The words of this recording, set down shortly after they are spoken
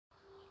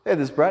Hey,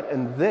 this is Brett,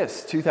 and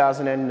this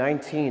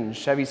 2019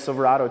 Chevy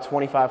Silverado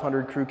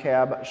 2500 Crew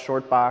Cab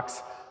Short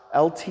Box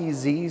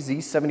LTZ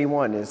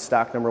Z71 is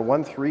stock number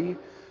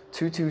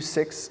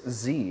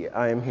 13226Z.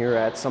 I am here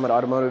at Summit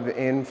Automotive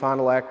in Fond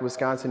du Lac,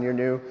 Wisconsin, your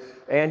new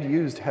and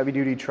used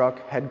heavy-duty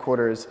truck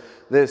headquarters.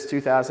 This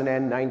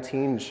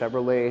 2019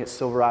 Chevrolet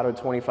Silverado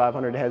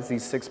 2500 has the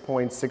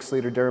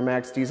 6.6-liter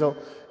Duramax diesel.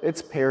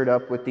 It's paired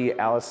up with the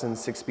Allison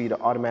 6-speed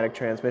automatic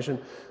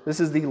transmission. This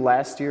is the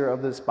last year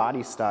of this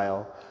body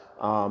style.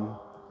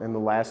 In the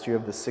last year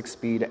of the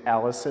 6-speed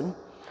Allison,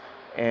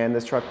 and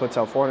this truck puts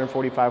out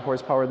 445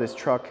 horsepower. This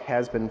truck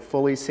has been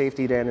fully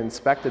safetied and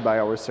inspected by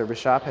our service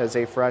shop, has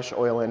a fresh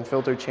oil and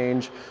filter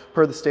change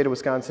per the state of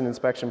Wisconsin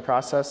inspection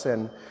process,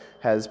 and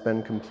has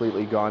been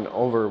completely gone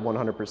over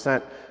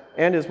 100%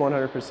 and is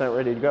 100%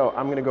 ready to go.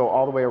 I'm going to go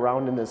all the way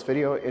around in this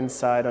video,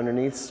 inside,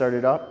 underneath, start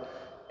it up,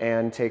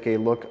 and take a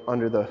look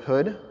under the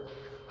hood.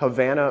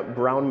 Havana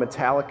brown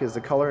metallic is the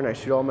color, and I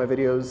shoot all my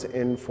videos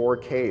in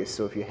 4K,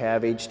 so if you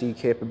have HD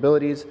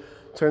capabilities,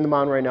 turn them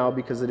on right now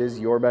because it is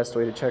your best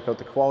way to check out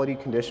the quality,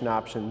 condition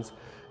options,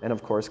 and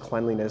of course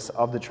cleanliness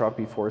of the truck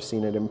before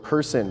seeing it in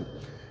person.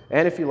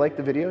 And if you like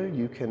the video,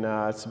 you can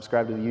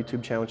subscribe to the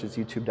YouTube channel, which is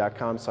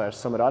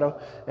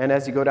youtube.com/summitauto. And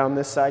as you go down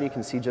this side, you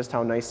can see just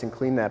how nice and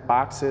clean that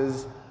box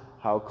is,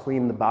 how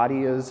clean the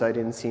body is. I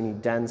didn't see any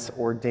dents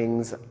or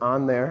dings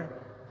on there.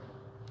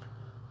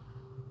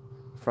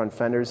 Front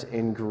fender's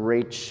in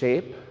great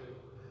shape.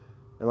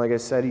 And like I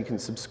said, you can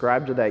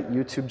subscribe to that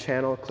YouTube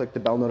channel, click the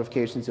bell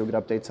notifications, you'll get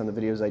updates on the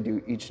videos I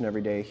do each and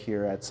every day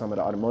here at Summit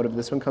Automotive.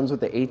 This one comes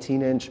with the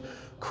 18-inch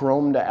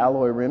chromed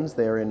alloy rims.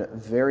 They are in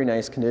very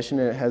nice condition,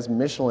 and it has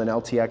Michelin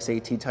L.T.X.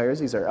 AT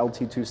tires. These are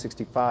LT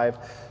 265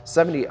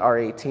 70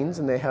 R18s,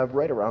 and they have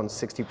right around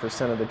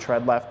 60% of the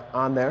tread left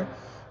on there.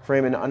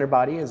 Frame and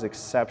underbody is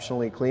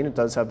exceptionally clean. It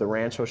does have the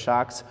Rancho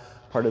shocks,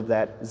 part of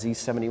that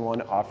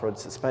Z71 off-road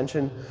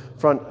suspension.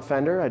 Front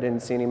fender, I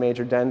didn't see any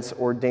major dents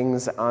or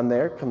dings on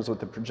there. Comes with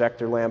the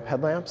projector lamp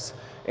headlamps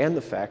and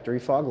the factory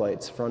fog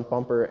lights. Front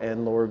bumper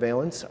and lower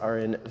valence are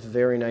in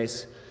very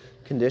nice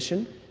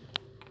condition.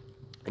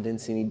 I didn't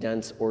see any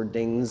dents or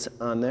dings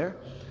on there.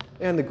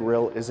 And the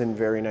grille is in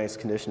very nice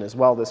condition as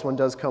well. This one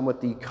does come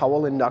with the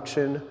Cowl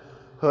induction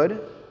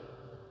hood.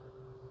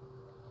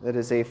 That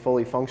is a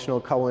fully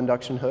functional Cowl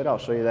induction hood. I'll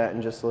show you that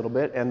in just a little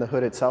bit. And the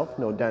hood itself,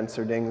 no dents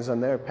or dings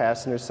on there.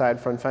 Passenger side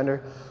front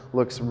fender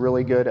looks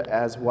really good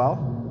as well.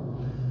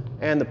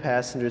 And the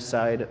passenger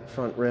side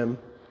front rim,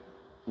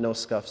 no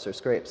scuffs or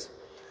scrapes.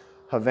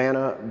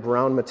 Havana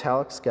brown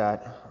metallic's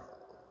got a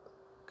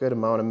good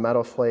amount of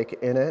metal flake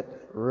in it.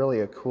 Really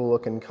a cool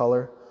looking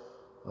color.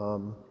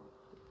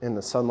 In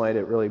the sunlight,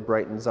 it really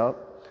brightens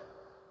up.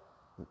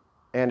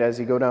 And as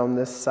you go down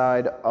this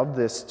side of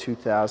this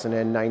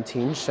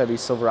 2019 Chevy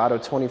Silverado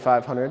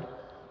 2500,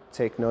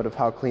 take note of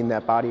how clean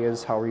that body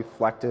is, how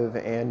reflective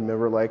and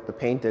mirror-like the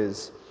paint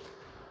is.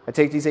 I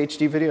take these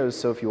HD videos,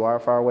 so if you are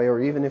far away, or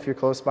even if you're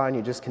close by and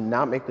you just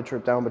cannot make the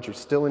trip down, but you're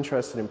still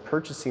interested in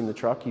purchasing the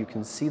truck, you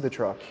can see the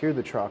truck, hear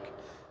the truck,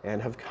 and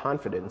have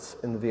confidence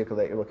in the vehicle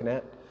that you're looking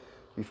at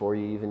before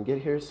you even get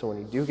here. So when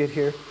you do get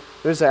here,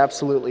 there's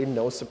absolutely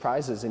no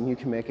surprises, and you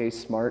can make a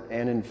smart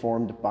and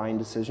informed buying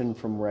decision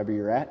from wherever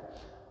you're at.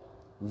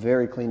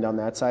 Very clean down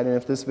that side. And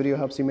if this video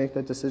helps you make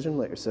that decision,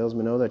 let your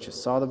salesman know that you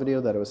saw the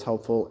video, that it was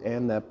helpful,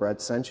 and that Brett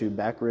sent you.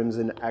 Back rim's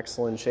in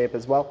excellent shape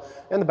as well,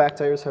 and the back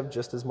tires have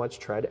just as much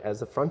tread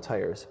as the front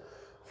tires.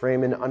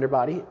 Frame and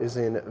underbody is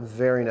in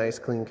very nice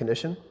clean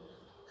condition.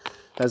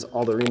 Has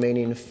all the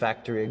remaining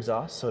factory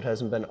exhaust, so it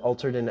hasn't been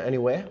altered in any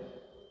way.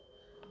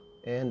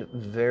 And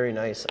very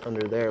nice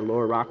under there.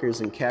 Lower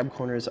rockers and cab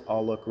corners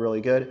all look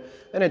really good,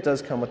 and it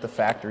does come with the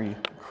factory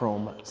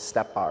chrome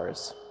step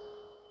bars.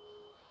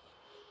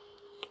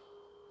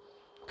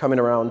 Coming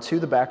around to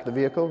the back of the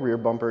vehicle, rear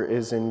bumper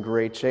is in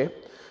great shape.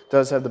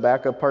 Does have the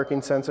backup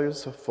parking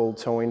sensors, full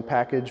towing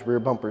package,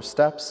 rear bumper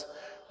steps,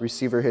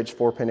 receiver hitch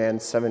 4-pin and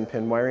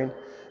 7-pin wiring,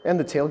 and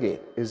the tailgate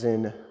is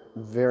in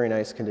very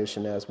nice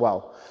condition as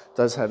well.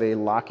 Does have a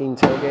locking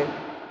tailgate,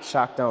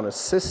 shock down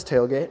assist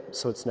tailgate,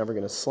 so it's never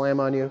going to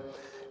slam on you.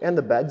 And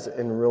the bed's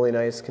in really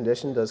nice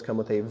condition. Does come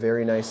with a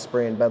very nice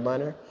spray and bed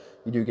liner.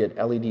 You do get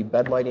LED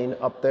bed lighting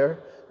up there,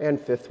 and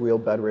fifth wheel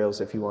bed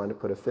rails. If you wanted to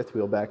put a fifth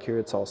wheel back here,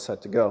 it's all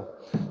set to go.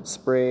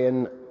 Spray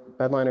and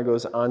bed liner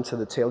goes onto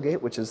the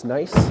tailgate, which is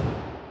nice.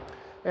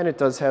 And it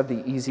does have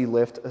the easy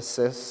lift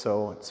assist,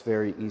 so it's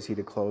very easy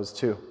to close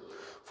too.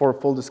 For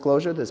full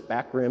disclosure, this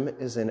back rim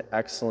is in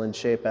excellent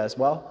shape as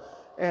well.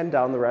 And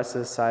down the rest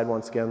of the side,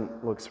 once again,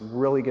 looks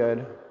really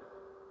good.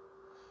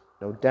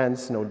 No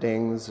dents, no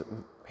dings.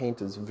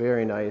 Paint is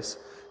very nice.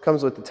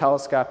 Comes with the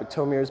telescopic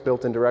tow mirrors,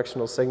 built-in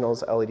directional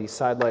signals, LED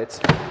side lights.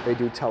 They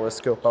do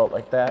telescope out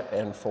like that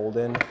and fold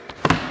in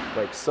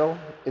like so.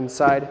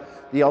 Inside,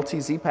 the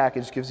LTZ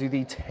package gives you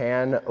the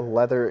tan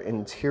leather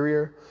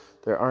interior.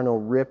 There are no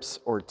rips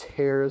or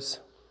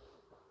tears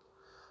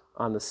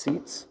on the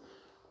seats.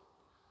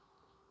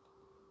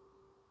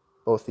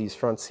 Both these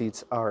front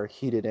seats are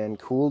heated and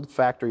cooled.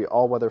 Factory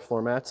all-weather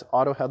floor mats,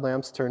 auto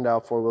headlamps, turned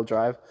out 4-wheel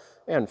drive,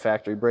 and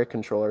factory brake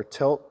controller,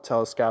 tilt,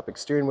 telescopic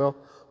steering wheel,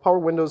 power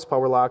windows,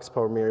 power locks,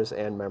 power mirrors,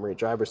 and memory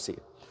driver's seat.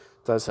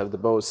 It does have the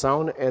Bose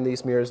sound, and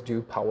these mirrors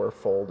do power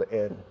fold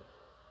in.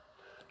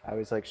 I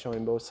always like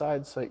showing both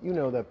sides so that you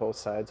know that both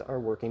sides are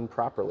working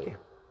properly.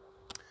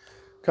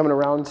 Coming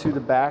around to the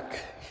back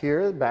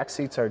here, the back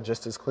seats are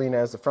just as clean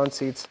as the front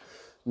seats.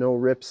 No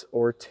rips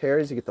or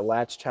tears. You get the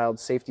Latch child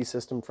safety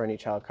system for any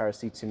child car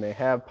seats you may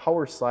have.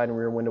 Power sliding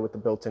rear window with the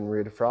built-in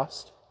rear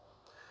defrost.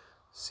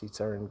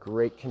 Seats are in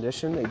great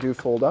condition. They do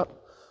fold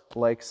up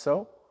like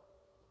so.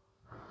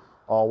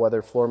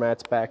 All-weather floor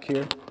mats back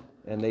here,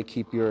 and they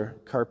keep your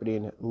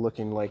carpeting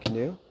looking like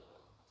new.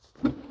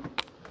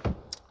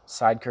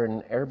 Side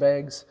curtain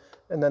airbags,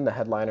 and then the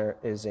headliner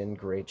is in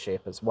great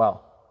shape as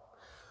well.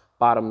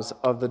 Bottoms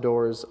of the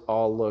doors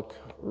all look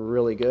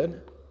really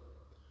good,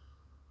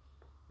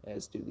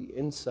 as do the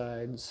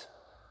insides.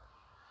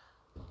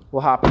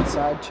 We'll hop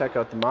inside, check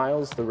out the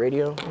miles, the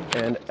radio,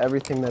 and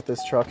everything that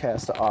this truck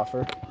has to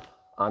offer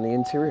on the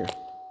interior.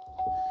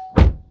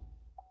 You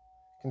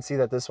can see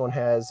that this one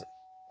has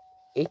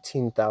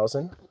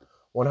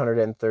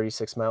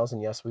 18,136 miles,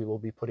 and yes, we will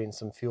be putting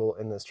some fuel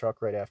in this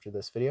truck right after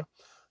this video.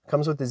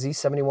 Comes with the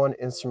Z71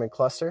 instrument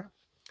cluster,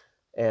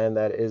 and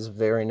that is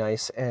very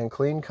nice and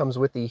clean. Comes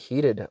with the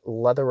heated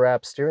leather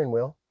wrap steering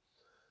wheel.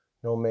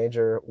 No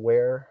major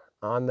wear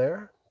on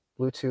there.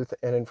 Bluetooth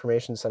and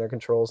information center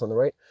controls on the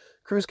right.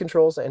 Cruise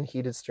controls and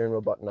heated steering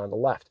wheel button on the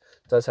left.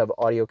 It does have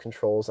audio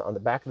controls on the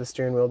back of the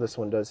steering wheel. This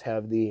one does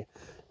have the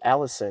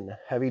Allison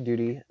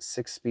heavy-duty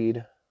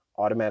 6-speed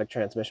automatic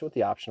transmission with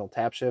the optional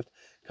tap shift.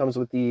 Comes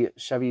with the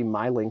Chevy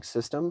MyLink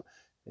system.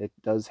 It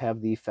does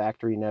have the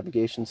factory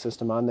navigation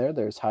system on there.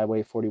 There's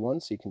Highway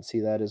 41, so you can see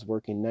that is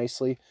working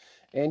nicely.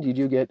 And you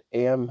do get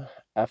AM,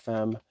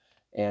 FM,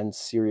 and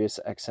Sirius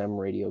XM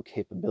radio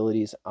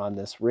capabilities on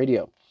this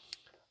radio.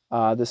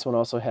 This one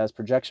also has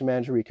Projection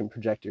Manager, where you can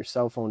project your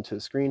cell phone to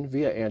the screen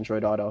via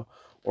Android Auto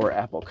or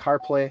Apple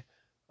CarPlay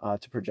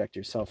to project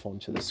your cell phone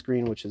to the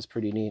screen, which is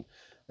pretty neat.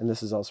 And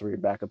this is also where your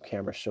backup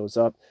camera shows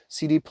up.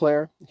 CD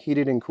player,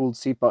 heated and cooled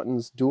seat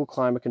buttons, dual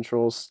climate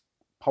controls,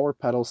 power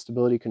pedal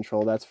stability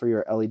control. That's for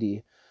your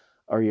LED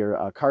or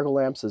your cargo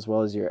lamps, as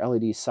well as your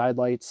LED side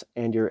lights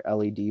and your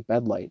LED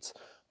bed lights.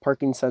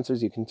 Parking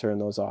sensors, you can turn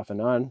those off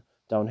and on.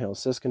 Downhill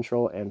assist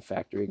control and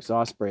factory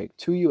exhaust brake.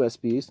 2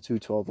 USBs, 2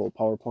 12-volt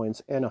power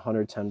points, and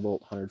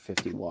 110-volt,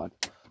 150-watt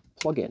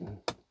plug-in.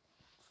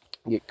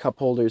 You get cup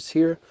holders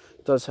here.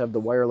 It does have the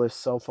wireless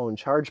cell phone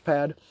charge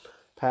pad.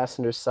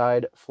 Passenger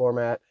side floor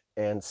mat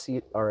and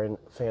seat are in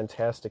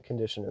fantastic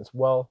condition as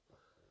well.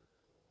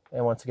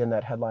 And once again,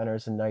 that headliner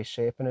is in nice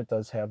shape, and it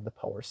does have the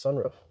power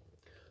sunroof.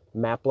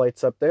 Map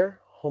lights up there,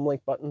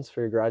 HomeLink buttons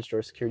for your garage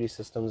door security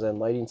systems and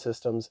lighting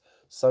systems,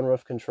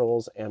 sunroof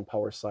controls, and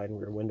power sliding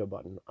rear window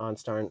button.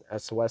 OnStar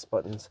and SOS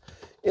buttons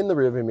in the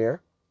rearview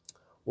mirror.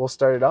 We'll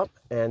start it up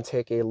and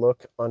take a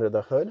look under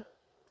the hood.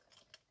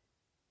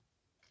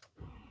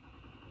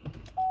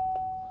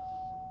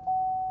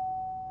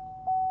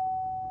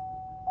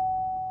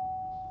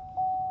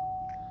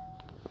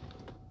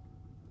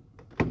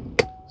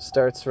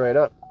 Starts right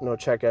up, no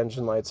check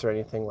engine lights or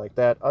anything like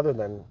that, other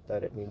than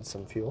that it needs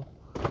some fuel.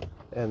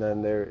 And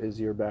then there is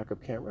your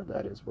backup camera.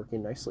 That is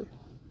working nicely.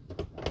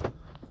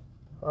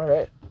 All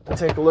right,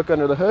 take a look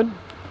under the hood.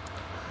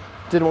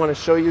 Did want to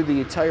show you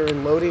the tire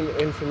and loading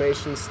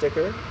information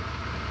sticker,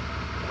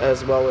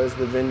 as well as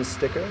the VIN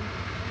sticker.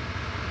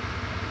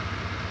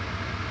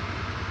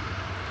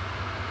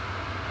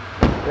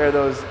 There are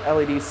those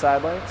LED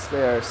side lights.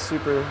 They are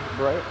super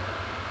bright.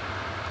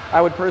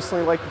 I would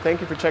personally like to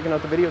thank you for checking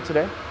out the video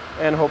today,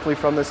 and hopefully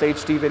from this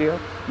HD video,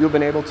 you've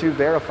been able to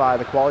verify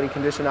the quality,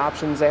 condition,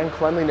 options, and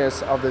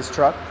cleanliness of this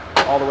truck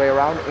all the way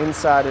around,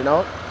 inside and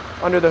out.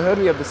 Under the hood,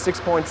 we have the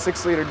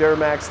 6.6-liter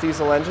Duramax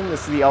diesel engine.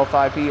 This is the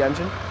L5P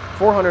engine,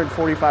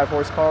 445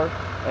 horsepower.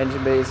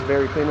 Engine bay is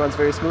very clean, runs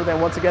very smooth, and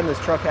once again, this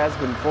truck has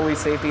been fully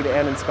safetied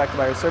and inspected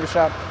by our service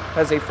shop,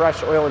 has a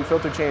fresh oil and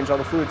filter change. All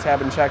the fluids have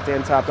been checked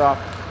and topped off,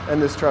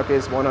 and this truck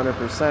is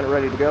 100%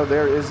 ready to go.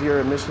 There is your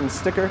emissions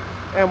sticker,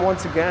 and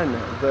once again,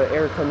 the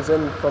air comes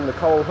in from the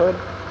Cowl hood,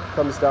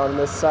 comes down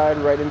this side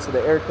right into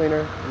the air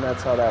cleaner, and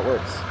that's how that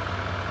works.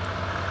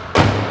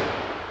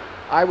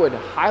 I would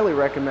highly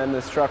recommend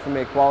this truck from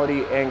a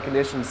quality and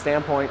condition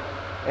standpoint,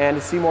 and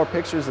to see more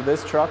pictures of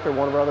this truck or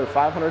one of our other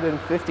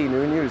 550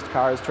 new and used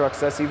cars,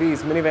 trucks,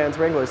 SUVs, minivans,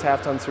 Wranglers,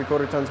 half tons,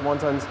 3/4 tons, 1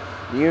 tons,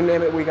 you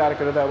name it, we got to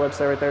go to that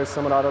website right there,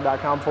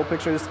 summitauto.com. Full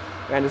pictures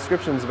and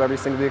descriptions of every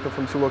single vehicle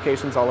from 2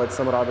 locations, all at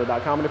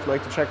summitauto.com. And if you'd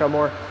like to check out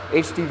more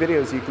HD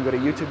videos, you can go to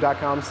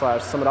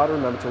youtube.com/summitauto.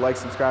 Remember to like,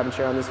 subscribe, and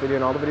share on this video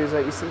and all the videos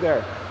that you see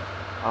there.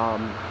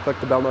 Click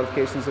the bell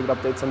notifications to get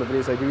updates on the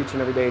videos I do each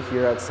and every day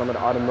here at Summit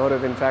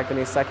Automotive. In fact, in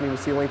a second, you will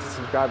see a link to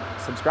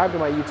subscribe to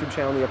my YouTube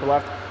channel in the upper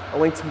left, a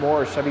link to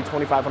more Chevy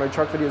 2500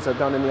 truck videos I've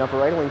done in the upper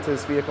right, a link to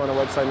this vehicle on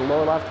our website in the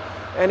lower left,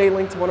 and a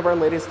link to one of our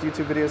latest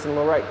YouTube videos in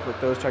the lower right. Click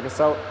those, check us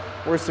out.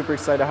 We're super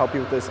excited to help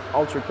you with this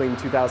ultra clean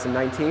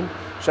 2019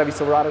 Chevy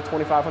Silverado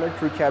 2500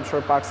 Crew Cab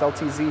Shortbox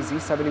LTZ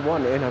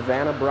Z71 in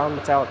Havana brown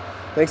metallic.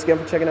 Thanks again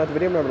for checking out the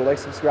video. Remember to like,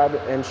 subscribe,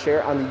 and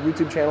share on the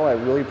YouTube channel. I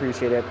really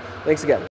appreciate it. Thanks again.